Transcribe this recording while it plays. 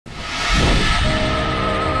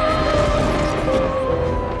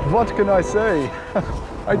What can I say?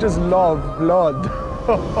 I just love blood.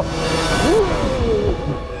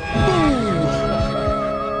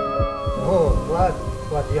 Oh, blood.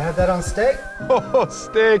 What, do you have that on steak? Oh,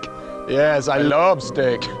 steak. Yes, I love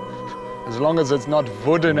steak. As long as it's not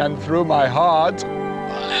wooden and through my heart.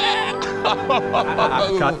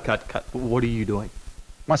 Cut. What are you doing?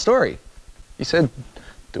 My story. You said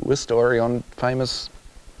do a story on famous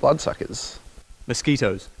bloodsuckers.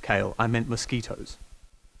 Mosquitoes, Cale. I meant mosquitoes.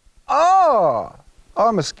 Oh,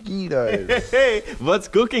 mosquitoes. Hey, what's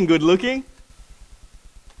cooking, good looking?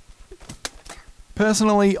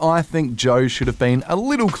 Personally, I think Joe should have been a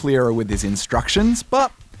little clearer with his instructions,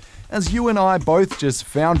 but as you and I both just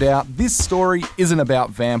found out, this story isn't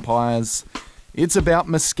about vampires, it's about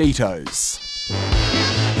mosquitoes.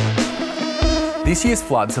 This year's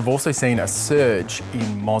floods have also seen a surge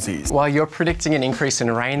in mozzies. While you're predicting an increase in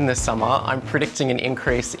rain this summer, I'm predicting an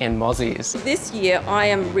increase in mozzies. This year, I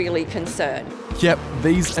am really concerned. Yep,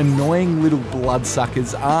 these annoying little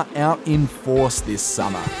bloodsuckers are out in force this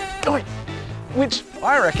summer. Oi, which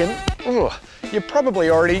I reckon, you probably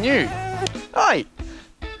already knew. Hey,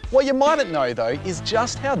 what you mightn't know though is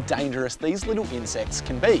just how dangerous these little insects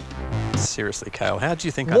can be. Seriously, Cale, how do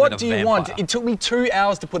you think I'm a vampire? What do you want? It took me 2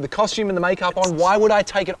 hours to put the costume and the makeup on. Why would I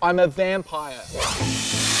take it? I'm a vampire.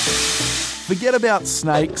 Forget about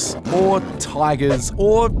snakes, or tigers,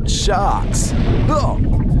 or sharks. Ugh.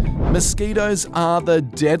 Mosquitoes are the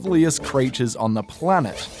deadliest creatures on the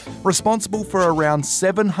planet, responsible for around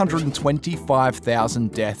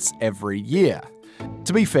 725,000 deaths every year.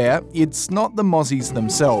 To be fair, it's not the mozzies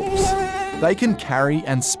themselves. They can carry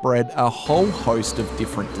and spread a whole host of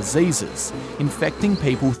different diseases, infecting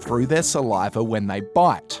people through their saliva when they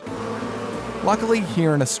bite. Luckily,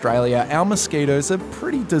 here in Australia, our mosquitoes are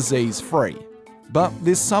pretty disease-free. But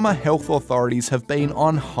this summer, health authorities have been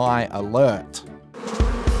on high alert.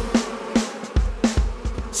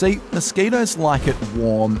 See, mosquitoes like it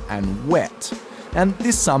warm and wet. And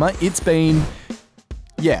this summer, it's been...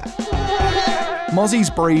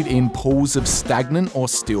 Mozzies breed in pools of stagnant or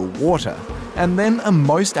still water, and then are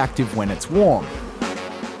most active when it's warm.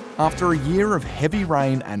 After a year of heavy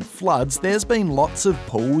rain and floods, there's been lots of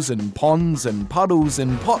pools and ponds and puddles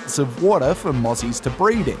and pots of water for mozzies to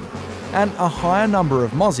breed in, and a higher number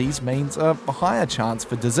of mozzies means a higher chance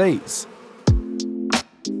for disease.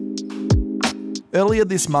 Earlier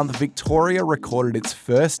this month, Victoria recorded its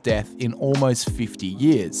first death in almost 50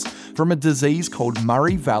 years from a disease called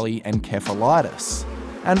Murray Valley encephalitis.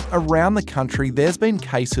 And around the country, there's been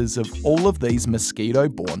cases of all of these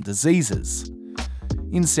mosquito-borne diseases.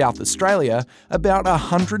 In South Australia, about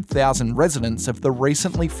 100,000 residents of the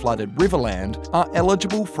recently flooded Riverland are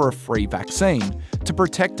eligible for a free vaccine to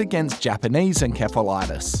protect against Japanese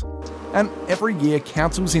encephalitis. And every year,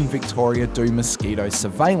 councils in Victoria do mosquito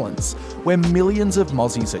surveillance, where millions of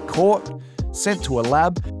mozzies are caught, sent to a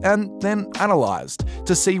lab, and then analysed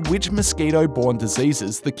to see which mosquito-borne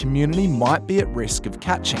diseases the community might be at risk of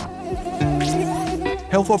catching.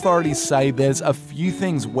 Health authorities say there's a few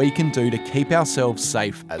things we can do to keep ourselves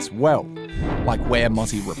safe as well, like wear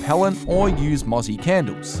mozzie repellent or use mozzie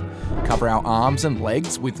candles, cover our arms and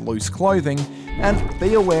legs with loose clothing, and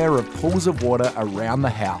be aware of pools of water around the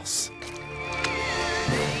house.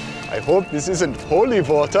 I hope this isn't holy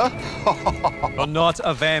water. You're not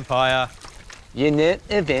a vampire. You're not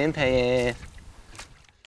a vampire.